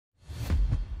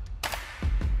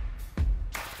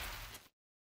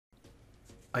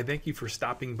I thank you for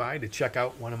stopping by to check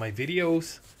out one of my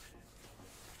videos.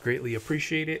 Greatly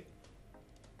appreciate it.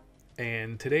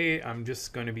 And today I'm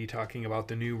just going to be talking about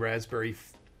the new Raspberry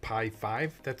Pi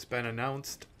 5 that's been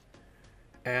announced.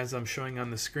 As I'm showing on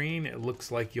the screen, it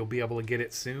looks like you'll be able to get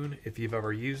it soon if you've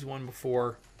ever used one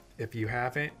before. If you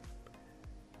haven't,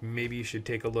 maybe you should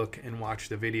take a look and watch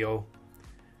the video.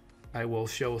 I will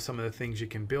show some of the things you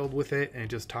can build with it and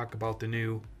just talk about the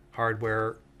new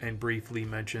hardware and briefly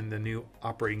mention the new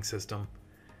operating system.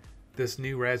 This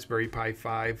new Raspberry Pi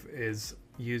 5 is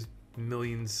used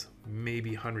millions,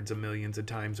 maybe hundreds of millions of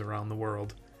times around the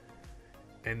world.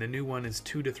 And the new one is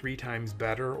 2 to 3 times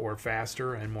better or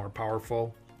faster and more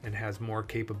powerful and has more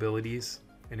capabilities,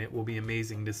 and it will be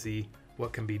amazing to see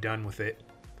what can be done with it.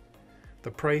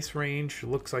 The price range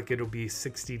looks like it'll be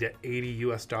 60 to 80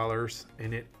 US dollars,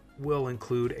 and it will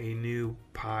include a new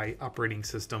Pi operating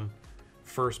system,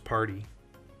 first party.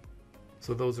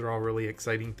 So those are all really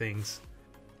exciting things.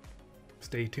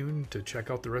 Stay tuned to check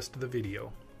out the rest of the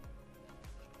video.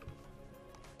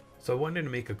 So I wanted to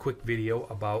make a quick video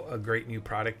about a great new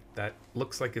product that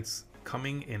looks like it's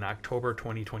coming in October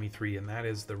 2023, and that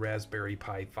is the Raspberry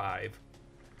Pi 5.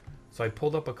 So I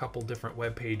pulled up a couple different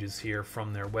web pages here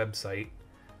from their website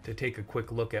to take a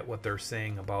quick look at what they're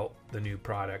saying about the new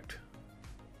product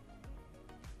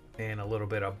and a little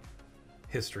bit of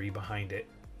history behind it.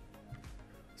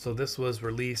 So this was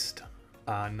released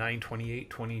on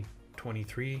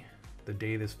 9/28/2023, the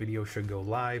day this video should go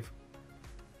live.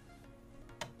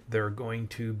 They're going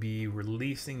to be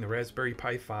releasing the Raspberry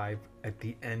Pi 5 at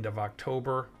the end of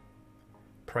October,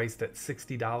 priced at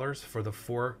 $60 for the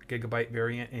 4 GB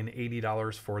variant and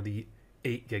 $80 for the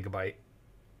 8 GB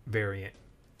variant,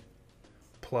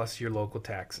 plus your local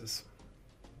taxes.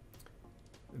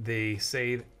 They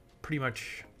say pretty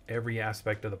much every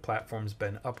aspect of the platform's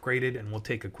been upgraded, and we'll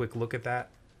take a quick look at that.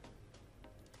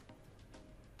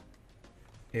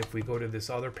 If we go to this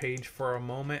other page for a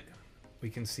moment, we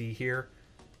can see here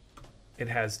it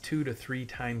has 2 to 3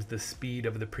 times the speed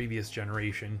of the previous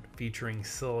generation, featuring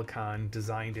silicon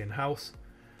designed in-house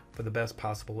for the best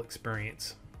possible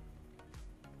experience.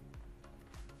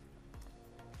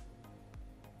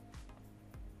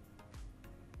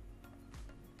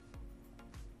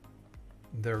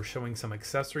 They're showing some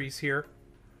accessories here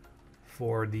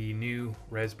for the new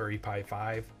Raspberry Pi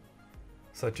 5,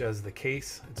 such as the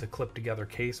case. It's a clip-together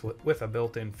case with a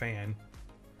built-in fan.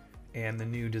 And the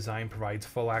new design provides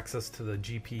full access to the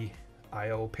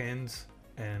GPIO pins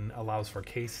and allows for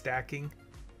case stacking.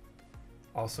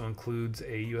 Also includes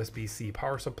a USB-C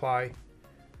power supply,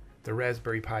 the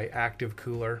Raspberry Pi active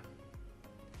cooler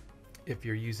if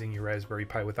you're using your Raspberry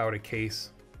Pi without a case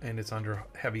and it's under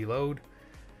heavy load.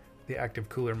 The active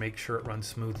cooler makes sure it runs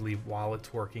smoothly while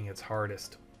it's working its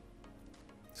hardest.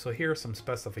 So here are some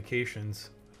specifications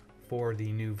for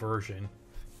the new version.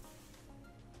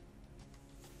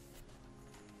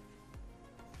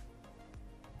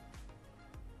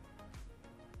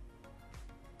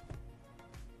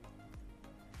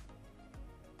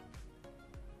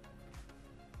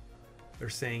 They're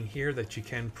saying here that you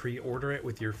can pre-order it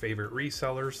with your favorite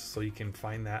resellers, so you can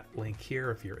find that link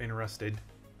here if you're interested.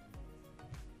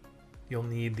 You'll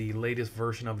need the latest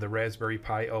version of the Raspberry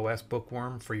Pi OS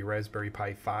Bookworm for your Raspberry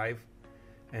Pi 5,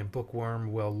 and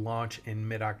Bookworm will launch in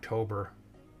mid-October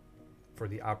for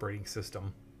the operating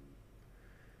system.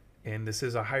 And this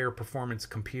is a higher performance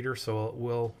computer, so it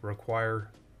will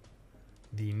require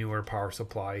the newer power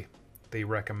supply. They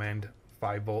recommend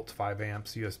 5 volts, 5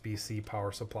 amps USB-C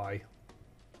power supply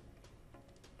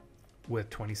with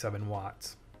 27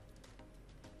 watts.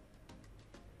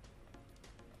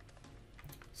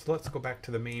 So let's go back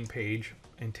to the main page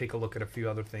and take a look at a few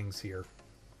other things here.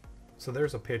 So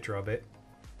there's a picture of it.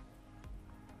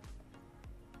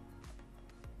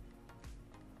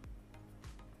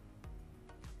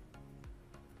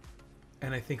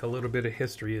 And I think a little bit of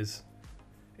history is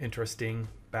interesting.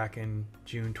 Back in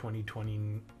June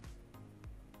 2020,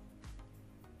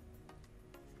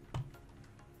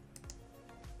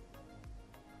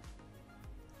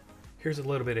 here's a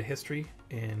little bit of history.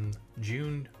 In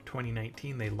June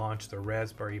 2019, they launched the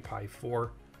Raspberry Pi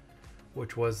 4,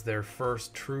 which was their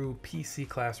first true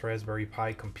PC-class Raspberry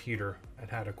Pi computer. It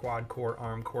had a quad-core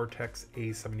ARM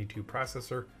Cortex-A72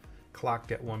 processor,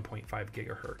 clocked at 1.5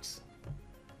 gigahertz.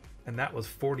 And that was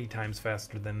 40 times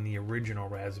faster than the original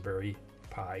Raspberry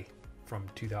Pi from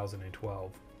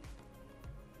 2012.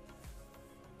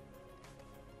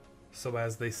 So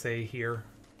as they say here,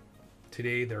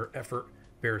 today their effort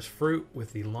bears fruit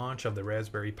with the launch of the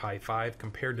Raspberry Pi 5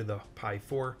 compared to the Pi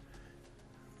 4.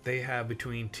 They have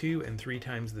between 2 and 3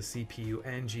 times the CPU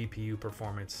and GPU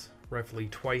performance roughly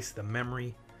twice the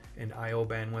memory and I/O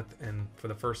bandwidth, and for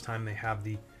the first time they have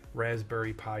the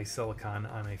Raspberry Pi Silicon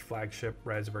on a flagship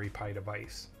Raspberry Pi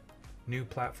device. New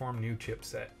platform, new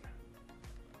chipset.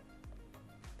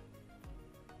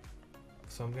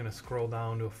 So I'm going to scroll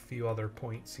down to a few other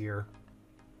points here.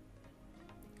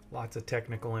 Lots of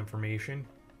technical information.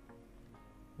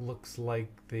 Looks like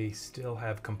they still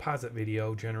have composite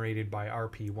video generated by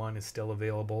RPi5 is still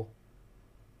available.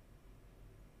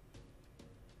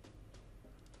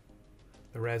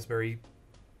 The Raspberry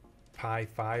Pi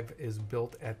 5 is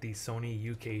built at the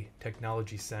Sony UK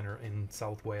Technology Centre in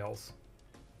South Wales.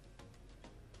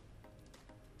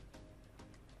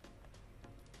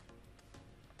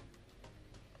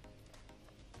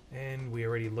 And we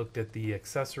already looked at the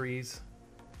accessories.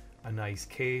 A nice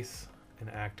case, an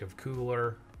active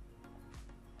cooler,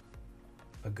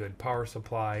 a good power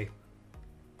supply,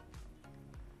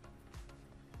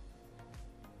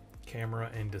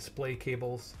 camera and display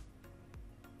cables.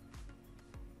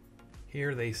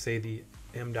 Here they say the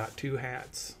M.2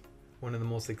 hats. One of the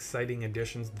most exciting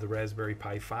additions to the Raspberry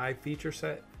Pi 5 feature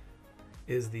set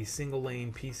is the single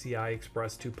lane PCI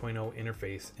Express 2.0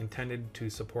 interface intended to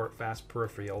support fast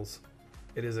peripherals.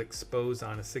 It is exposed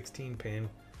on a 16-pin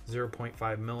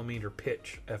 0.5mm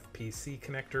pitch FPC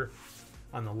connector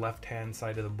on the left hand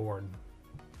side of the board.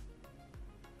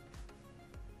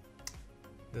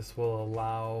 This will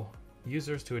allow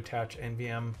users to attach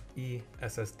NVMe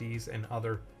SSDs and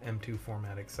other M.2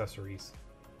 format accessories.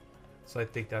 So I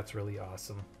think that's really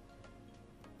awesome.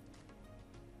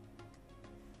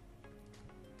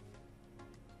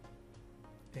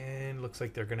 And looks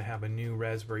like they're going to have a new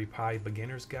Raspberry Pi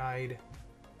beginner's guide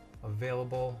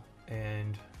available,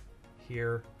 and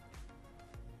here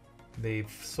they've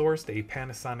sourced a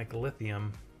Panasonic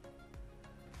lithium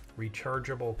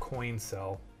rechargeable coin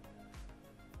cell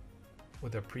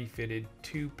with a pre-fitted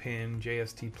 2-pin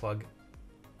JST plug,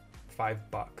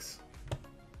 $5.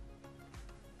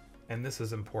 And this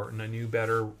is important, a new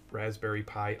better Raspberry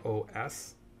Pi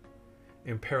OS.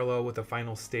 In parallel with the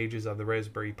final stages of the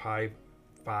Raspberry Pi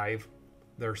 5,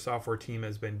 their software team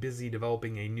has been busy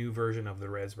developing a new version of the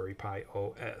Raspberry Pi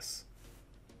OS,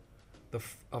 the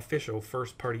official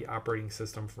first-party operating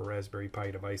system for Raspberry Pi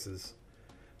devices.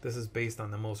 This is based on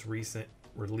the most recent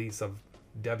release of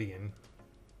Debian,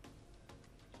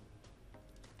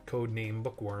 codename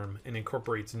Bookworm, and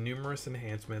incorporates numerous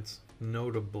enhancements,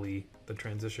 notably the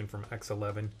transition from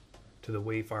X11 to the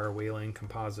Wayfire Wayland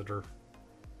compositor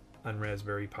on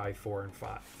Raspberry Pi 4 and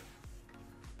 5.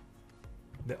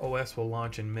 The OS will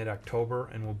launch in mid-October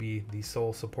and will be the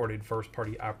sole supported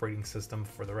first-party operating system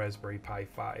for the Raspberry Pi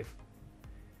 5.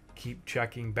 Keep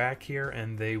checking back here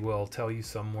and they will tell you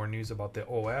some more news about the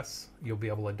OS. You'll be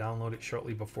able to download it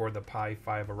shortly before the Pi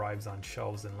 5 arrives on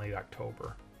shelves in late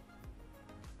October.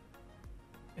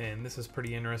 And this is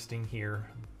pretty interesting here,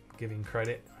 giving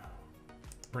credit.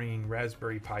 Bringing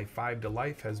Raspberry Pi 5 to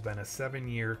life has been a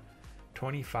 7-year,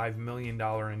 $25 million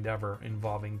endeavor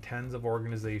involving tens of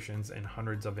organizations and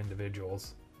hundreds of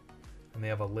individuals. And they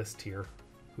have a list here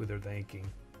who they're thanking.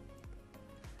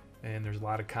 And there's a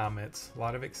lot of comments, a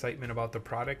lot of excitement about the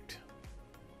product.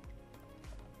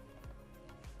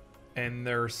 And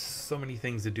there's so many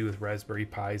things to do with Raspberry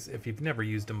Pis. If you've never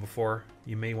used them before,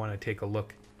 you may want to take a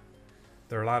look.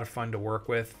 They're a lot of fun to work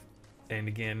with. And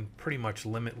again, pretty much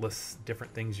limitless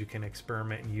different things you can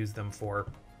experiment and use them for.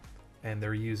 And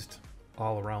they're used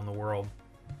all around the world.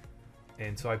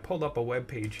 And so I pulled up a web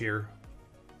page here.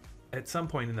 At some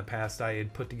point in the past, I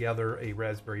had put together a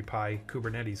Raspberry Pi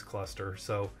Kubernetes cluster.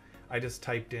 So I just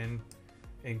typed in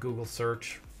Google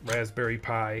search Raspberry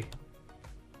Pi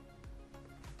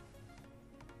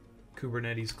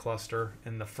Kubernetes cluster,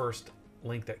 and the first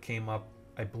link that came up,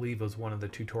 I believe, was one of the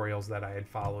tutorials that I had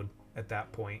followed at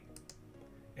that point.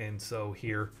 And so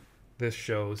here, this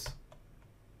shows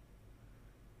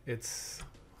it's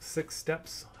 6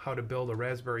 steps how to build a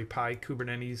Raspberry Pi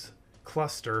Kubernetes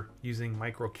cluster using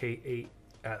micro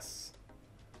K8S.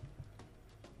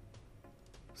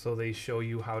 So they show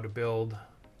you how to build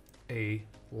a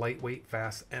lightweight,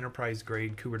 fast,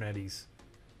 enterprise-grade Kubernetes,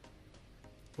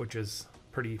 which is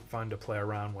pretty fun to play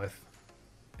around with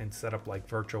and set up like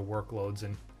virtual workloads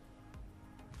and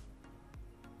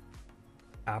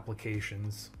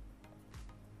applications.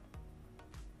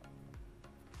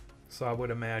 So I would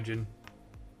imagine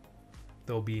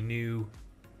there'll be new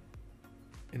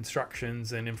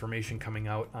instructions and information coming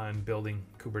out on building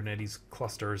Kubernetes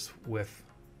clusters with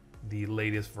the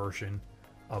latest version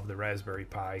of the Raspberry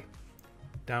Pi.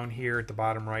 Down here at the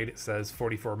bottom right, it says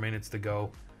 44 minutes to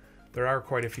go. There are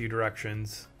quite a few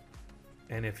directions,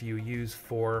 and if you use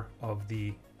 4 of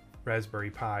the Raspberry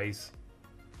Pis,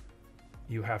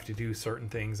 you have to do certain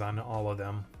things on all of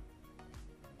them,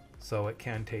 so it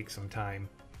can take some time.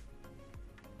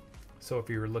 So if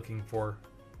you're looking for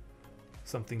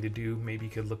something to do, maybe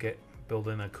you could look at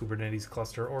building a Kubernetes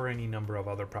cluster or any number of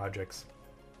other projects.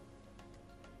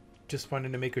 Just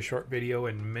wanted to make a short video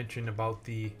and mention about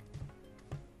the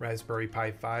Raspberry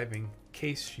Pi 5 in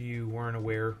case you weren't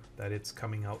aware that it's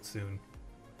coming out soon.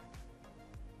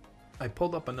 I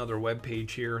pulled up another web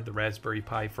page here, the Raspberry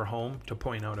Pi for Home, to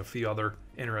point out a few other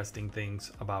interesting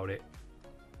things about it.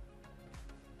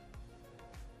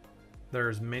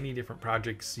 There's many different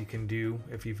projects you can do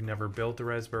if you've never built a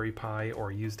Raspberry Pi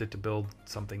or used it to build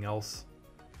something else.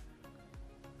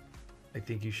 I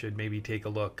think you should maybe take a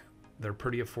look. They're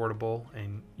pretty affordable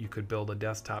and you could build a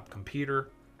desktop computer.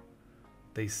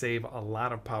 They save a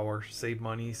lot of power, save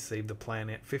money, save the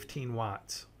planet. 15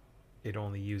 watts it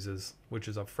only uses, which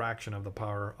is a fraction of the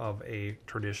power of a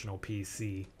traditional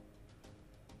PC.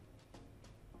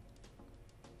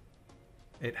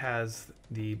 It has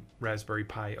the Raspberry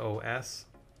Pi OS,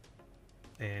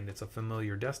 and it's a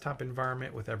familiar desktop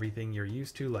environment with everything you're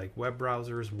used to, like web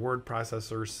browsers, word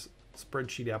processors,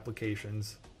 spreadsheet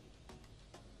applications,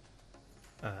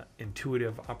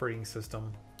 intuitive operating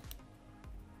system.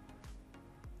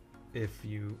 If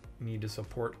you need to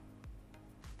support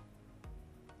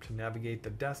to navigate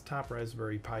the desktop,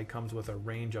 Raspberry Pi comes with a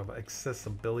range of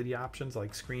accessibility options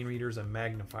like screen readers and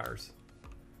magnifiers.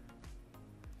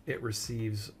 It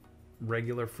receives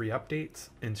regular free updates,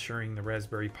 ensuring the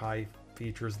Raspberry Pi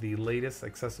features the latest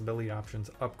accessibility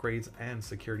options, upgrades, and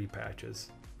security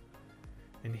patches.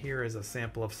 And here is a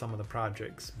sample of some of the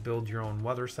projects. Build your own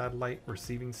weather satellite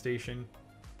receiving station,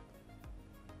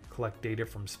 collect data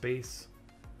from space,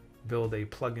 build a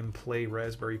plug-and-play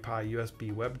Raspberry Pi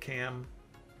USB webcam,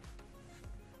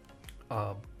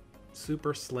 a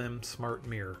super slim smart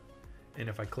mirror. And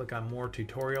if I click on more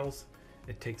tutorials,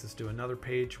 it takes us to another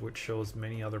page which shows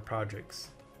many other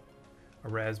projects. A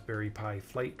Raspberry Pi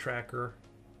flight tracker,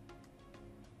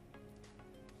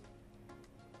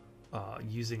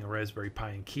 using a Raspberry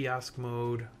Pi in kiosk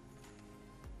mode,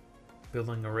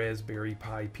 building a Raspberry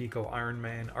Pi Pico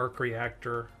Ironman arc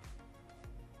reactor,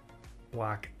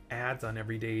 block ads on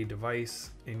everyday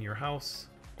device in your house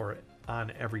or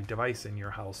on every device in your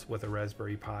house with a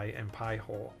Raspberry Pi and Pi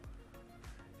hole.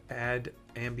 Add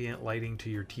ambient lighting to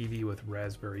your TV with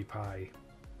Raspberry Pi.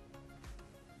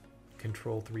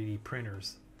 Control 3D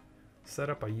printers. Set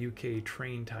up a UK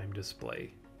train time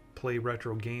display. Play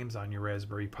retro games on your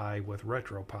Raspberry Pi with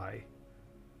RetroPie.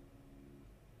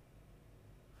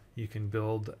 You can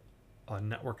build a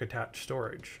network attached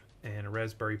storage and a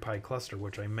Raspberry Pi cluster,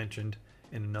 which I mentioned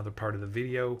in another part of the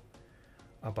video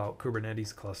about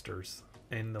Kubernetes clusters,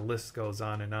 and the list goes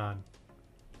on and on.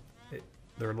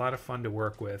 They're a lot of fun to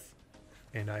work with,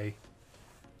 and I'm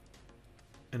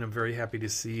very happy to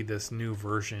see this new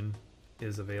version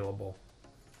is available.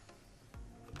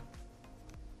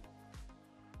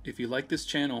 If you like this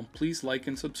channel, please like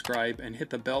and subscribe and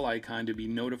hit the bell icon to be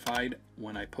notified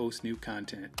when I post new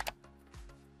content.